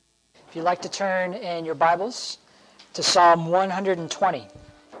If you'd like to turn in your Bibles to Psalm 120.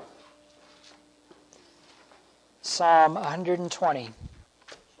 Psalm 120.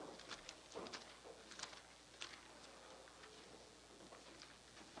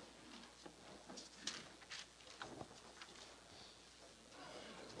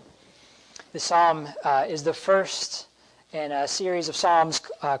 This psalm is the first in a series of psalms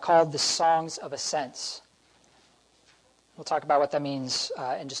called the Songs of Ascents. We'll talk about what that means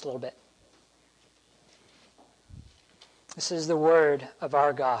in just a little bit. This is the word of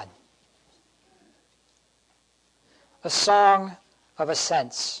our God. A song of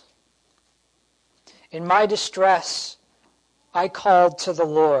ascents. In my distress, I called to the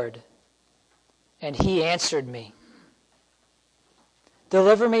Lord, and he answered me.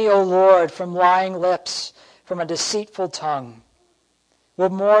 Deliver me, O Lord, from lying lips, from a deceitful tongue.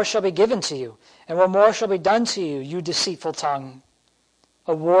 What more shall be given to you, and what more shall be done to you, you deceitful tongue?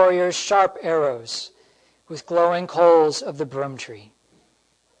 A warrior's sharp arrows, with glowing coals of the broom tree.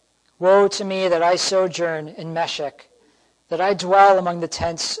 Woe to me that I sojourn in Meshech, that I dwell among the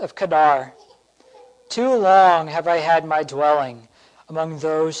tents of Kedar. Too long have I had my dwelling among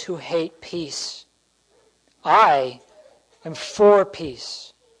those who hate peace. I am for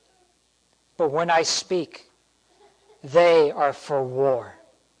peace, but when I speak, they are for war.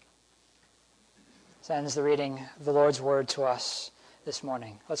 This ends the reading of the Lord's word to us this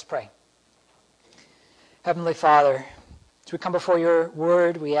morning. Let's pray. Heavenly Father, as we come before your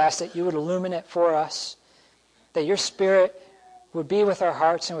word, we ask that you would illumine it for us, that your Spirit would be with our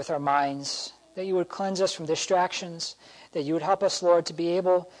hearts and with our minds, that you would cleanse us from distractions, that you would help us, Lord, to be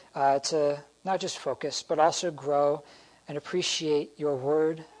able to not just focus, but also grow and appreciate your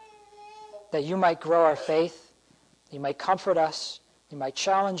word, that you might grow our faith, you might comfort us, you might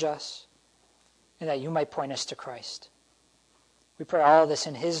challenge us, and that you might point us to Christ. We pray all of this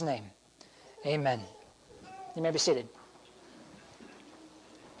in his name. Amen. You may be seated.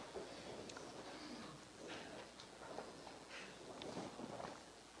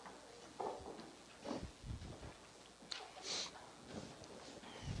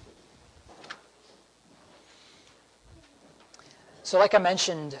 So like I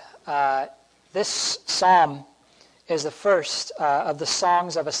mentioned, this psalm is the first of the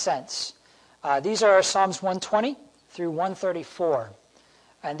Songs of Ascents. These are Psalms 120 through 134.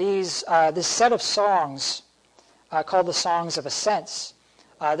 And this set of songs called the Songs of Ascents,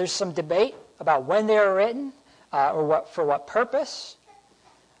 there's some debate about when they were written or for what purpose.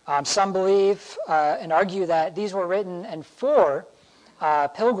 Some believe and argue that these were written and for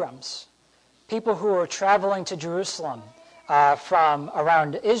pilgrims, people who were traveling to Jerusalem from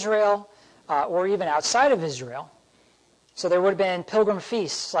around Israel or even outside of Israel. So there would have been pilgrim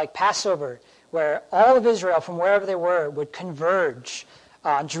feasts like Passover, where all of Israel from wherever they were would converge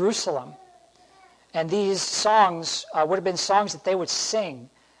on Jerusalem. And these songs would have been songs that they would sing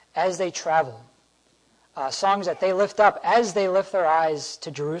as they traveled, songs that they lift up as they lift their eyes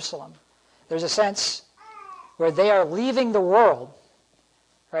to Jerusalem. There's a sense where they are leaving the world,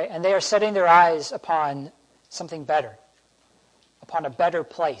 right, and they are setting their eyes upon something better, upon a better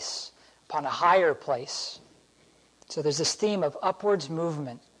place, upon a higher place. So there's this theme of upwards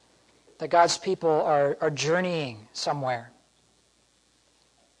movement, that God's people are journeying somewhere.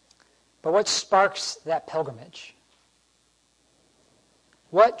 But what sparks that pilgrimage?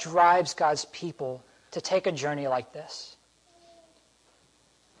 What drives God's people to take a journey like this?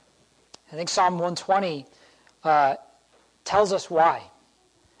 I think Psalm 120 tells us why.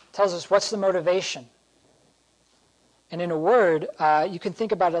 Tells us what's the motivation. And in a word, you can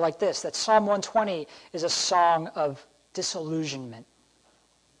think about it like this, that Psalm 120 is a song of disillusionment.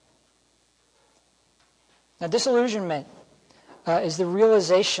 Now, disillusionment is the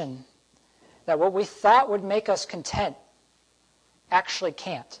realization that what we thought would make us content actually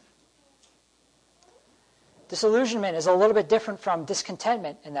can't. Disillusionment is a little bit different from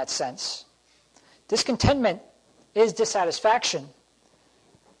discontentment in that sense. Discontentment is dissatisfaction.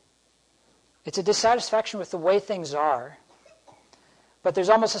 It's a dissatisfaction with the way things are. But there's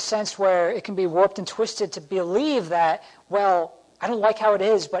almost a sense where it can be warped and twisted to believe that, well, I don't like how it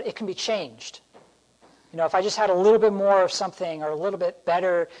is, but it can be changed. You know, if I just had a little bit more of something or a little bit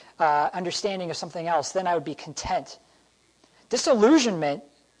better understanding of something else, then I would be content. Disillusionment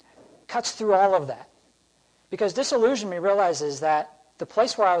cuts through all of that. Because disillusionment realizes that the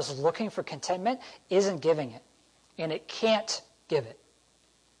place where I was looking for contentment isn't giving it. And it can't give it.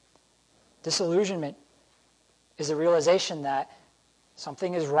 Disillusionment is a realization that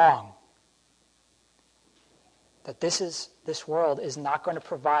something is wrong. That this world is not going to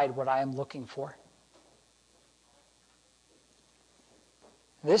provide what I am looking for.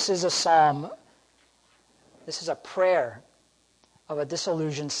 This is a psalm, this is a prayer of a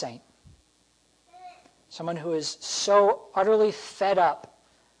disillusioned saint. Someone who is so utterly fed up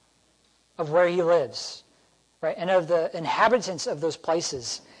of where he lives, right, and of the inhabitants of those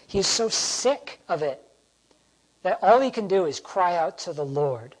places. He is so sick of it that all he can do is cry out to the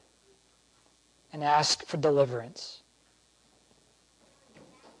Lord and ask for deliverance.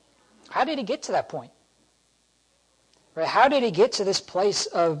 How did he get to that point? Right? How did he get to this place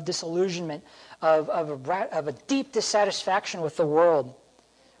of disillusionment, of a deep dissatisfaction with the world?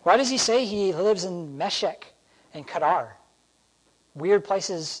 Why does he say he lives in Meshech and Kedar? Weird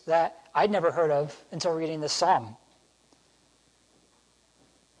places that I'd never heard of until reading this psalm.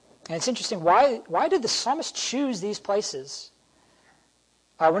 And it's interesting, why did the psalmist choose these places?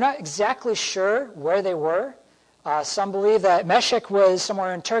 We're not exactly sure where they were. Some believe that Meshech was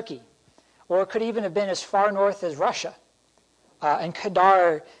somewhere in Turkey, or it could even have been as far north as Russia. And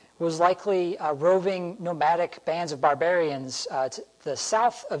Kedar was likely roving nomadic bands of barbarians to the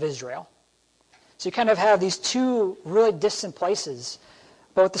south of Israel. So you kind of have these two really distant places.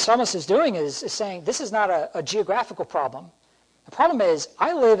 But what the psalmist is doing is saying, this is not a geographical problem. The problem is,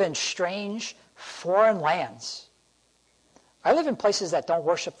 I live in strange, foreign lands. I live in places that don't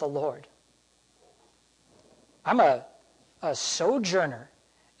worship the Lord. I'm a sojourner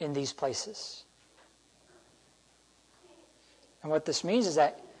in these places. And what this means is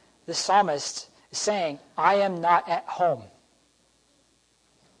that this psalmist is saying, I am not at home.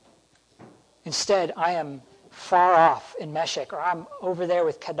 Instead, I am far off in Meshech, or I'm over there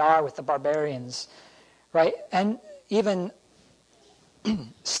with Kedar, with the barbarians, right? And even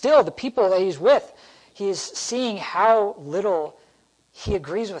still, the people that he's with, he's seeing how little he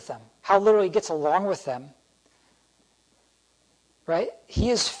agrees with them, how little he gets along with them, right?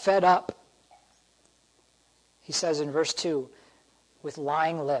 He is fed up, he says in verse 2, with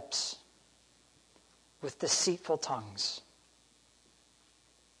lying lips, with deceitful tongues.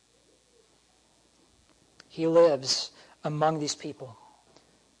 He lives among these people.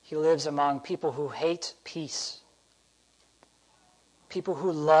 He lives among people who hate peace, people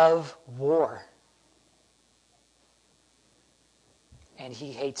who love war, and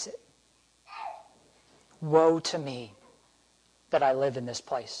he hates it. Woe to me that I live in this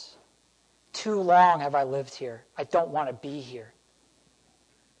place. Too long have I lived here. I don't want to be here.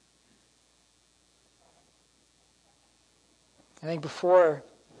 I think before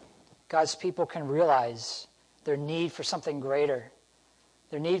God's people can realize their need for something greater,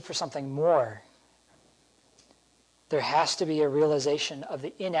 their need for something more, there has to be a realization of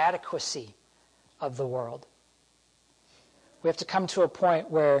the inadequacy of the world. We have to come to a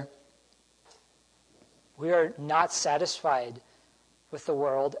point where we are not satisfied with the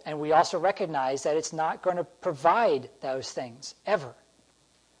world, and we also recognize that it's not going to provide those things, ever.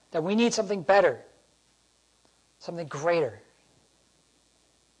 That we need something better, something greater.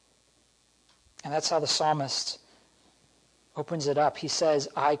 And that's how the psalmist opens it up. He says,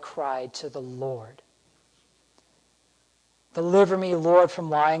 I cried to the Lord. Deliver me, Lord, from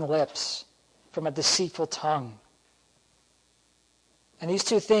lying lips, from a deceitful tongue. And these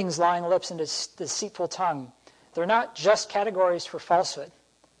two things, lying lips and deceitful tongue, they're not just categories for falsehood.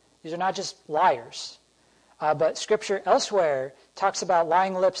 These are not just liars. But Scripture elsewhere talks about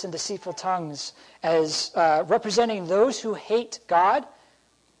lying lips and deceitful tongues as representing those who hate God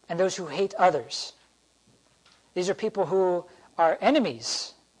and those who hate others. These are people who are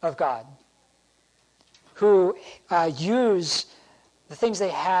enemies of God, who use the things they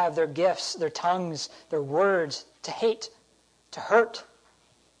have, their gifts, their tongues, their words, to hate, to hurt,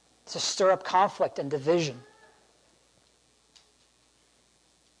 to stir up conflict and division.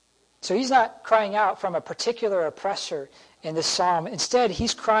 So he's not crying out from a particular oppressor in this psalm. Instead,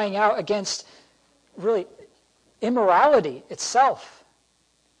 he's crying out against really immorality itself,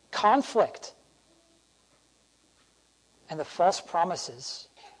 conflict, and the false promises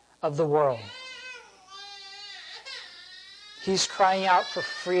of the world. He's crying out for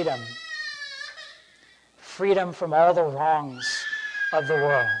freedom. Freedom from all the wrongs of the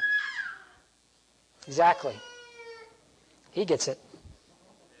world. Exactly. He gets it.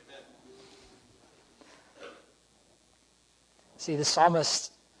 See, the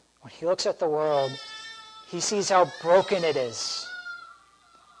psalmist, when he looks at the world, he sees how broken it is.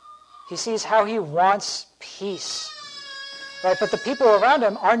 He sees how he wants peace. Right? But the people around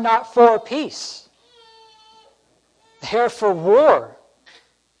him are not for peace. They're for war.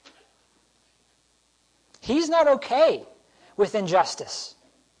 He's not okay with injustice.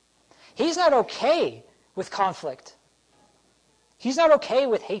 He's not okay with conflict. He's not okay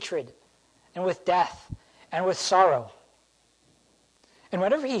with hatred and with death and with sorrow. And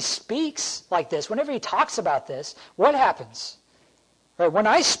whenever he speaks like this, whenever he talks about this, what happens? Right? When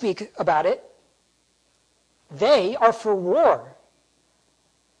I speak about it, they are for war.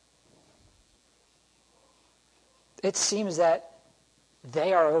 It seems that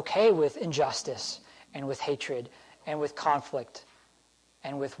they are okay with injustice and with hatred and with conflict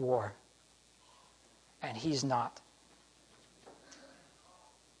and with war. And he's not.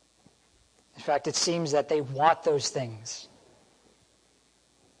 In fact, it seems that they want those things.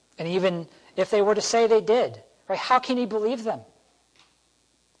 And even if they were to say they did, right, how can he believe them?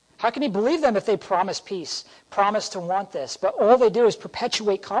 How can he believe them if they promise peace, promise to want this, but all they do is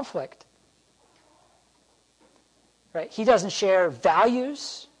perpetuate conflict? Right? He doesn't share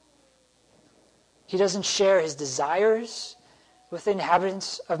values. He doesn't share his desires with the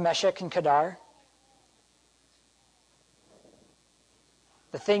inhabitants of Meshech and Kedar.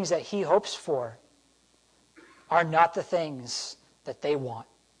 The things that he hopes for are not the things that they want.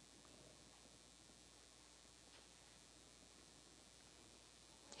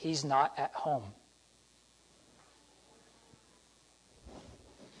 He's not at home.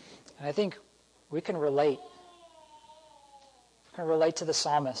 And I think we can relate. We can relate to the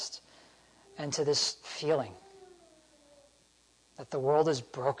psalmist and to this feeling that the world is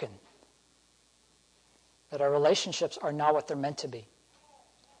broken, that our relationships are not what they're meant to be,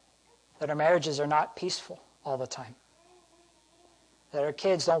 that our marriages are not peaceful all the time, that our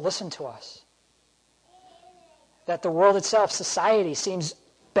kids don't listen to us, that the world itself, society, seems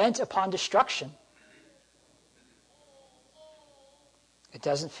bent upon destruction. It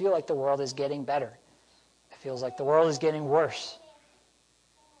doesn't feel like the world is getting better. It feels like the world is getting worse.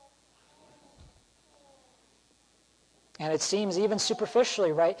 And it seems even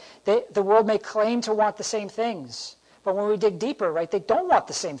superficially, right, the world may claim to want the same things, but when we dig deeper, right, they don't want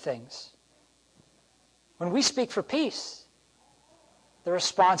the same things. When we speak for peace, the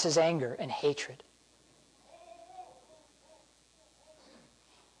response is anger and hatred.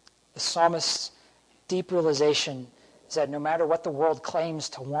 The psalmist's deep realization is that no matter what the world claims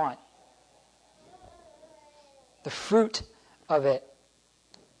to want, the fruit of it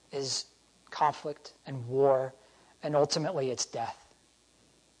is conflict and war, and ultimately it's death.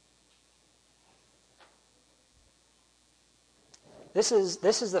 This is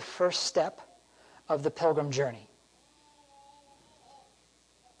the first step of the pilgrim journey.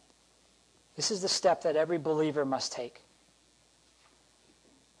 This is the step that every believer must take.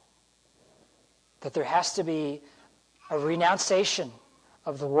 That there has to be a renunciation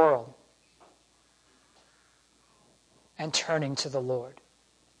of the world and turning to the Lord.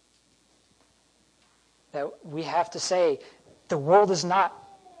 That we have to say, the world is not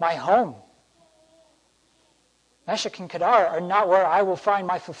my home. Meshech and Kedar are not where I will find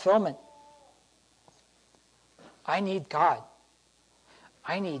my fulfillment. I need God.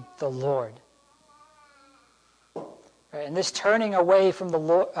 I need the Lord. Right? And this turning away from the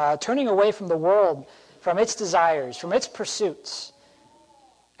world, from its desires, from its pursuits,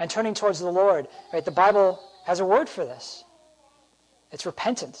 and turning towards the Lord, right? The Bible has a word for this. It's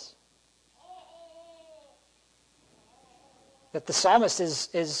repentance. That the psalmist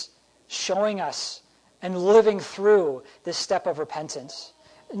is showing us and living through this step of repentance.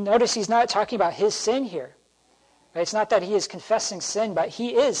 Notice he's not talking about his sin here. Right? It's not that he is confessing sin, but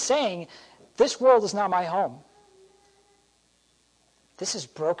he is saying, this world is not my home. This is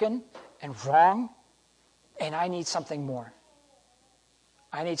broken and wrong, and I need something more.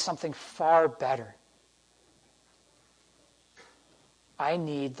 I need something far better. I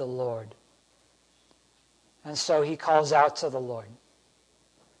need the Lord. And so he calls out to the Lord.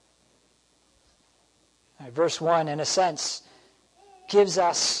 Verse 1, in a sense, gives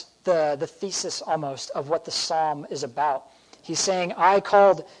us the thesis almost of what the psalm is about. He's saying, I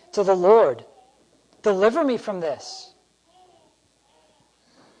called to the Lord. Deliver me from this.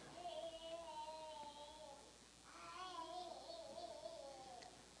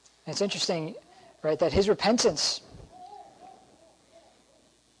 And it's interesting, right, that his repentance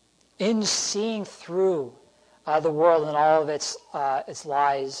in seeing through the world and all of its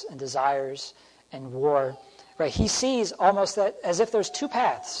lies and desires and war, right? He sees almost that as if there's two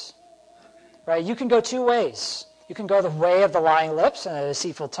paths, right? You can go two ways. You can go the way of the lying lips and a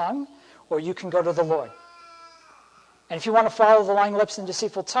deceitful tongue, or you can go to the Lord. And if you want to follow the lying lips and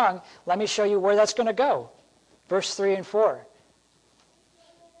deceitful tongue, let me show you where that's going to go. Verse 3 and 4.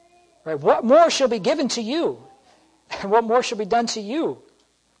 Right? What more shall be given to you? And what more shall be done to you?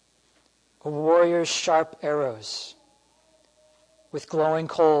 A warrior's sharp arrows with glowing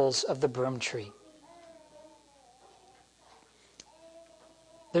coals of the broom tree.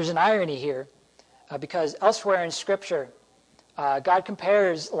 There's an irony here because elsewhere in Scripture, God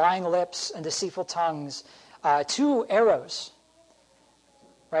compares lying lips and deceitful tongues to arrows.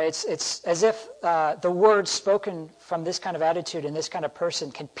 Right? It's as if the words spoken from this kind of attitude and this kind of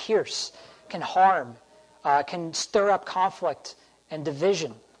person can pierce, can harm, can stir up conflict and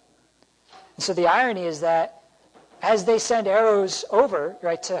division. And so the irony is that as they send arrows over,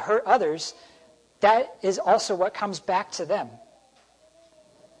 right, to hurt others, that is also what comes back to them.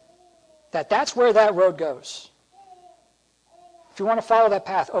 That's where that road goes. If you want to follow that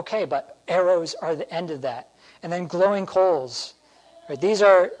path, okay, but arrows are the end of that. And then glowing coals. Right? These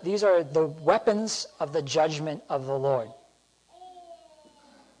are the weapons of the judgment of the Lord.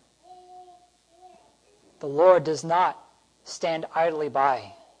 The Lord does not stand idly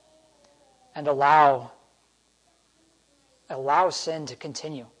by and allow sin to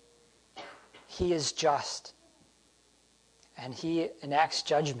continue. He is just, and he enacts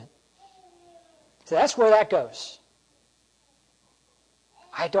judgment. So that's where that goes.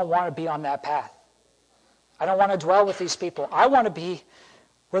 I don't want to be on that path. I don't want to dwell with these people. I want to be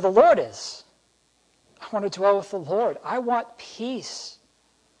where the Lord is. I want to dwell with the Lord. I want peace.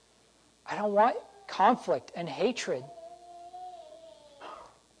 I don't want conflict and hatred.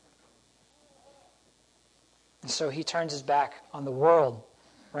 And so he turns his back on the world,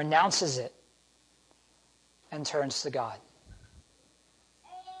 renounces it, and turns to God.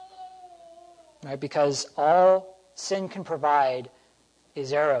 Right? Because all sin can provide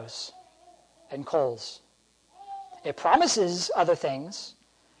is arrows and coals. It promises other things,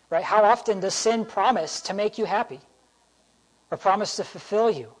 right? How often does sin promise to make you happy? Or promise to fulfill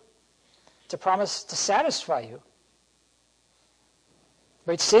you? To promise to satisfy you?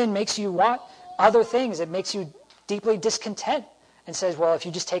 Right? Sin makes you want other things. It makes you deeply discontent and says, well, if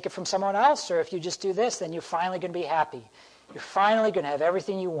you just take it from someone else or if you just do this, then you're finally going to be happy. You're finally going to have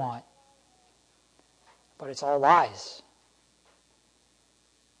everything you want. But it's all lies.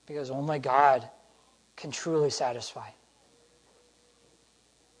 Because only God can truly satisfy.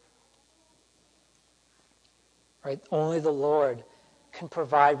 Right? Only the Lord can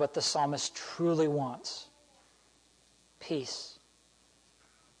provide what the psalmist truly wants. Peace,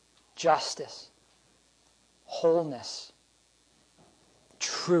 justice, wholeness,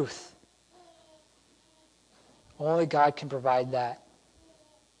 truth. Only God can provide that.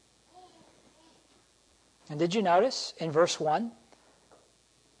 And did you notice in verse 1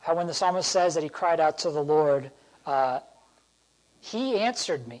 how when the psalmist says that he cried out to the Lord, he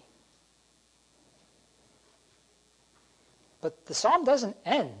answered me. But the psalm doesn't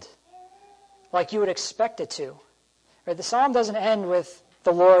end like you would expect it to. Right? The psalm doesn't end with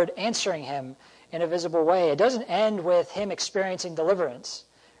the Lord answering him in a visible way. It doesn't end with him experiencing deliverance.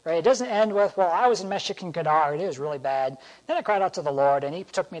 Right? It doesn't end with, well, I was in Meshach and Kedar, and it was really bad. Then I cried out to the Lord, and he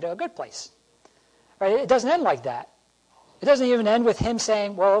took me to a good place. Right? It doesn't end like that. It doesn't even end with him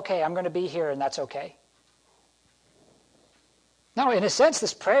saying, well, okay, I'm going to be here, and that's okay. No, in a sense,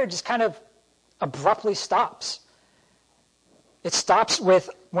 this prayer just kind of abruptly stops. It stops with,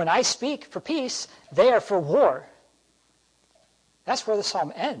 when I speak for peace, they are for war. That's where the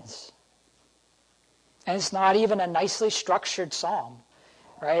psalm ends. And it's not even a nicely structured psalm.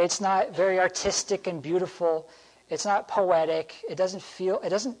 Right? It's not very artistic and beautiful. It's not poetic. It doesn't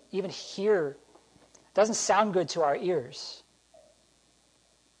sound good to our ears.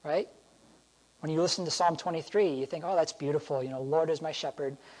 Right? When you listen to Psalm 23, you think, oh, that's beautiful. Lord is my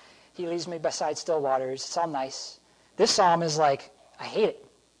shepherd. He leads me beside still waters. It's all nice. This psalm is like, I hate it.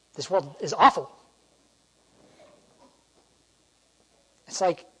 This world is awful. It's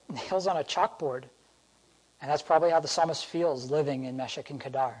like nails on a chalkboard. And that's probably how the psalmist feels living in Meshach and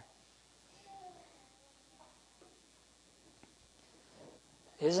Kedar.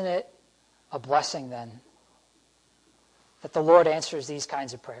 Isn't it a blessing then that the Lord answers these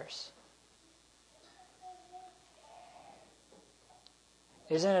kinds of prayers?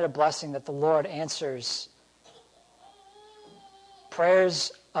 Isn't it a blessing that the Lord answers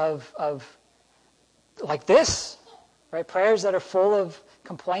prayers of like this, right? Prayers that are full of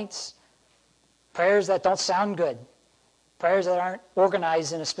complaints, prayers that don't sound good, prayers that aren't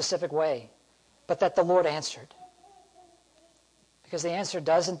organized in a specific way, but that the Lord answered. Because the answer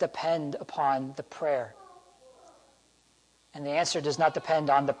doesn't depend upon the prayer. And the answer does not depend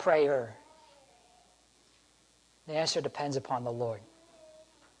on the prayer. The answer depends upon the Lord.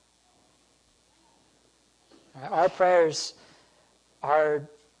 Our prayers are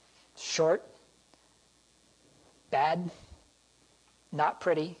short, bad, not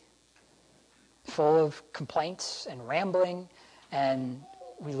pretty, full of complaints and rambling, and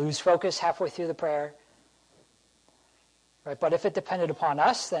we lose focus halfway through the prayer. Right? But if it depended upon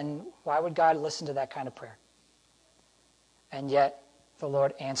us, then why would God listen to that kind of prayer? And yet the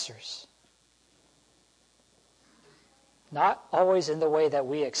Lord answers. Not always in the way that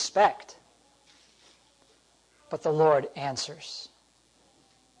we expect, but the Lord answers.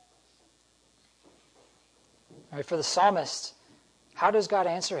 All right, for the psalmist, how does God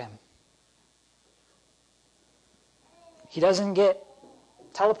answer him? He doesn't get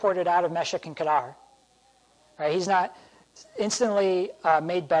teleported out of Meshach and Kedar. Right? He's not instantly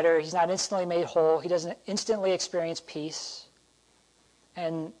made better. He's not instantly made whole. He doesn't instantly experience peace.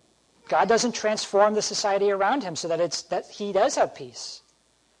 And God doesn't transform the society around him so that he does have peace.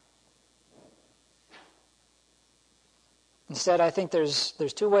 Instead, I think there's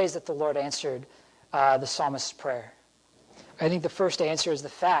two ways that the Lord answered the psalmist's prayer. I think the first answer is the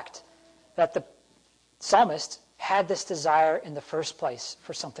fact that the psalmist had this desire in the first place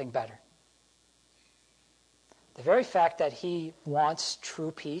for something better. The very fact that he wants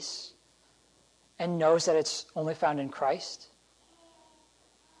true peace and knows that it's only found in Christ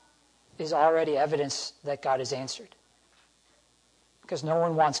is already evidence that God has answered. Because no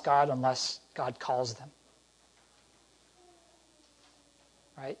one wants God unless God calls them.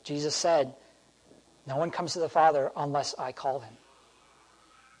 Right? Jesus said, "No one comes to the Father unless I call him."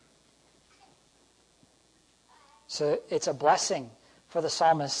 So it's a blessing for the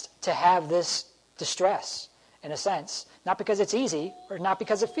psalmist to have this distress, in a sense. Not because it's easy or not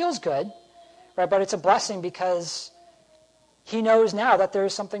because it feels good, right? But it's a blessing because he knows now that there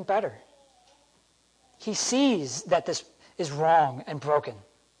is something better. He sees that this is wrong and broken.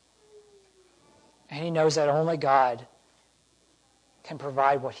 And he knows that only God can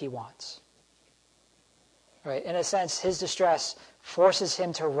provide what he wants. Right? In a sense, his distress forces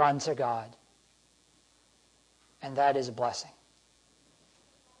him to run to God. And that is a blessing.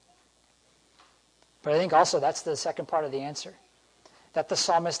 But I think also that's the second part of the answer. That the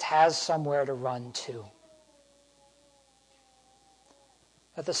psalmist has somewhere to run to.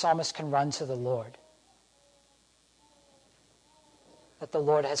 That the psalmist can run to the Lord. That the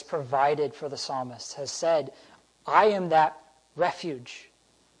Lord has provided for the psalmist, has said, "I am that refuge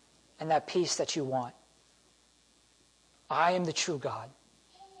and that peace that you want. I am the true God.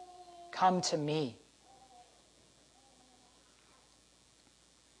 Come to me."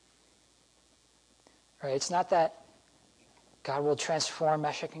 Right? It's not that God will transform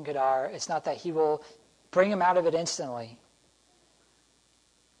Meshach and Kedar. It's not that he will bring him out of it instantly.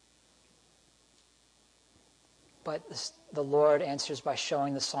 But the Lord answers by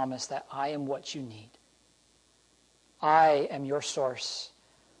showing the psalmist that I am what you need. I am your source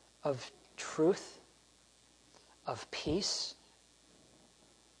of truth, of peace,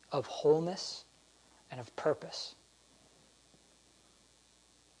 of wholeness, and of purpose.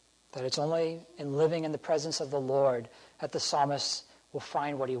 That it's only in living in the presence of the Lord that the psalmist will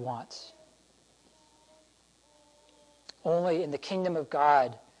find what he wants. Only in the kingdom of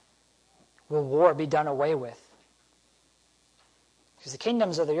God will war be done away with. Because the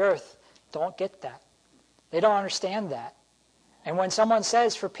kingdoms of the earth don't get that. They don't understand that. And when someone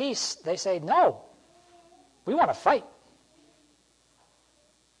says for peace, they say, "No, we want to fight."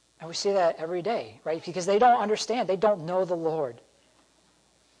 And we see that every day, right? Because they don't understand. They don't know the Lord.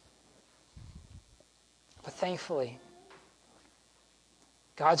 But thankfully,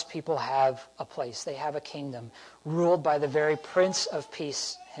 God's people have a place. They have a kingdom ruled by the very Prince of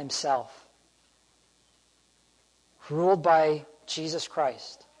Peace himself. Ruled by Jesus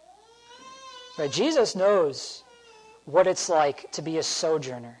Christ. Right? Jesus knows what it's like to be a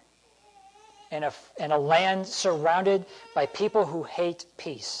sojourner in a land surrounded by people who hate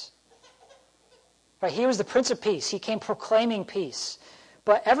peace. Right? He was the Prince of Peace. He came proclaiming peace.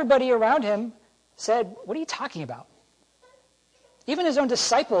 But everybody around him said, "What are you talking about?" Even his own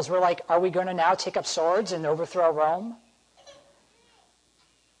disciples were like, "Are we going to now take up swords and overthrow Rome?"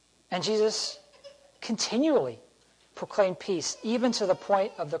 And Jesus continually proclaimed peace, even to the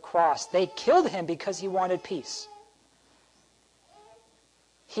point of the cross. They killed him because he wanted peace.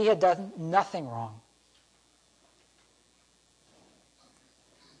 He had done nothing wrong.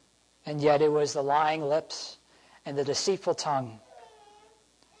 And yet it was the lying lips and the deceitful tongue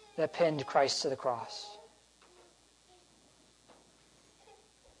that pinned Christ to the cross.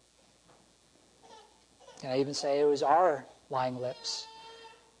 And I even say it was our lying lips.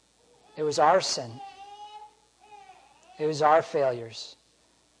 It was our sin. It was our failures.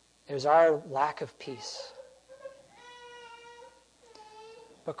 It was our lack of peace.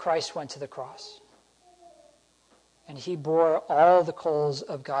 But Christ went to the cross. And he bore all the coals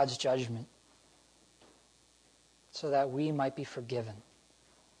of God's judgment so that we might be forgiven.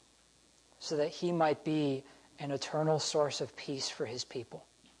 So that he might be an eternal source of peace for his people.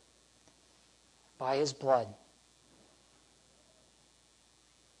 By his blood,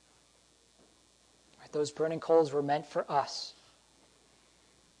 Those burning coals were meant for us.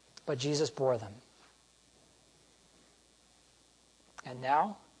 But Jesus bore them. And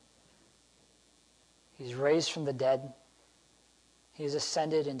now, he's raised from the dead. He's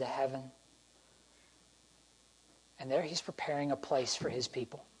ascended into heaven. And there he's preparing a place for his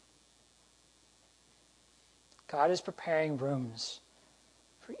people. God is preparing rooms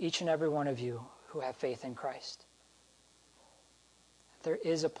for each and every one of you who have faith in Christ. There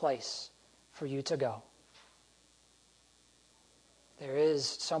is a place for you to go. There is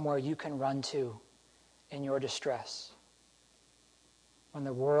somewhere you can run to in your distress. When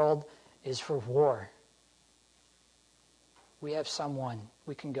the world is for war, we have someone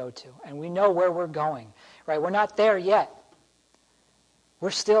we can go to. And we know where we're going, right? We're not there yet.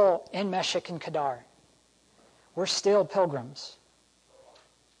 We're still in Meshech and Kedar. We're still pilgrims.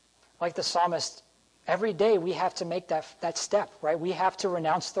 Like the psalmist, every day we have to make that step, right? We have to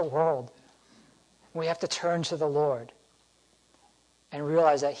renounce the world. We have to turn to the Lord and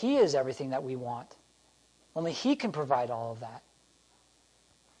realize that he is everything that we want. Only he can provide all of that.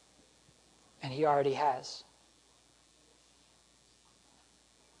 And he already has.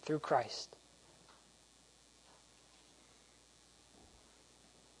 Through Christ.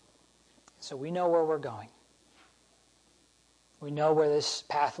 So we know where we're going. We know where this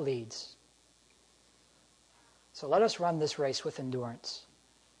path leads. So let us run this race with endurance.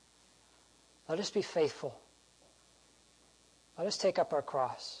 Let us be faithful. Let us take up our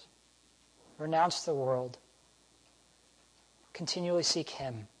cross. Renounce the world. Continually seek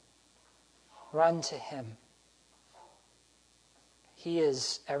him. Run to him. He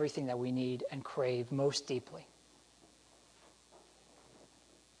is everything that we need and crave most deeply.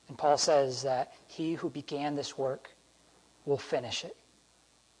 And Paul says that he who began this work will finish it.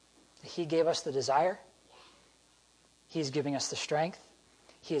 He gave us the desire. He is giving us the strength.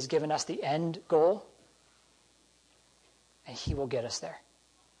 He has given us the end goal. And he will get us there.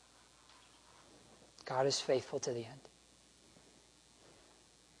 God is faithful to the end.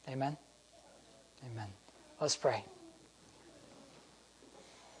 Amen? Amen. Let's pray.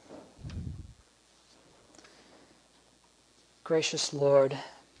 Gracious Lord,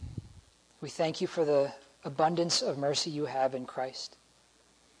 we thank you for the abundance of mercy you have in Christ.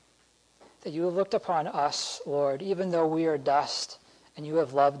 That you have looked upon us, Lord, even though we are dust, and you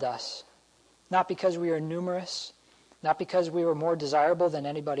have loved us. Not because we are numerous, not because we were more desirable than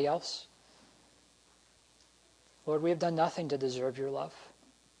anybody else. Lord, we have done nothing to deserve your love.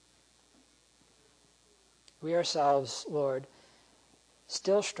 We ourselves, Lord,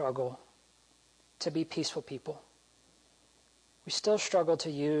 still struggle to be peaceful people. We still struggle to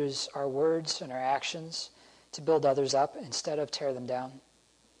use our words and our actions to build others up instead of tear them down.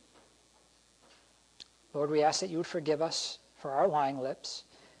 Lord, we ask that you would forgive us for our lying lips,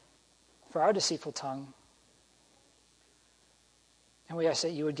 for our deceitful tongue. And we ask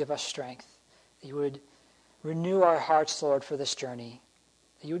that you would give us strength, that you would renew our hearts, Lord, for this journey,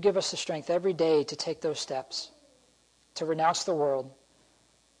 that you would give us the strength every day to take those steps, to renounce the world,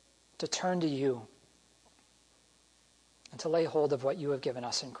 to turn to you, and to lay hold of what you have given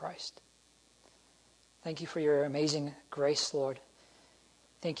us in Christ. Thank you for your amazing grace, Lord.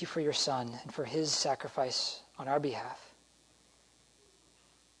 Thank you for your Son and for his sacrifice on our behalf.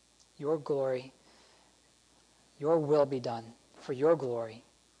 Your glory, your will be done for your glory.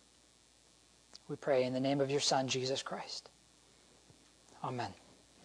 We pray in the name of your Son, Jesus Christ. Amen.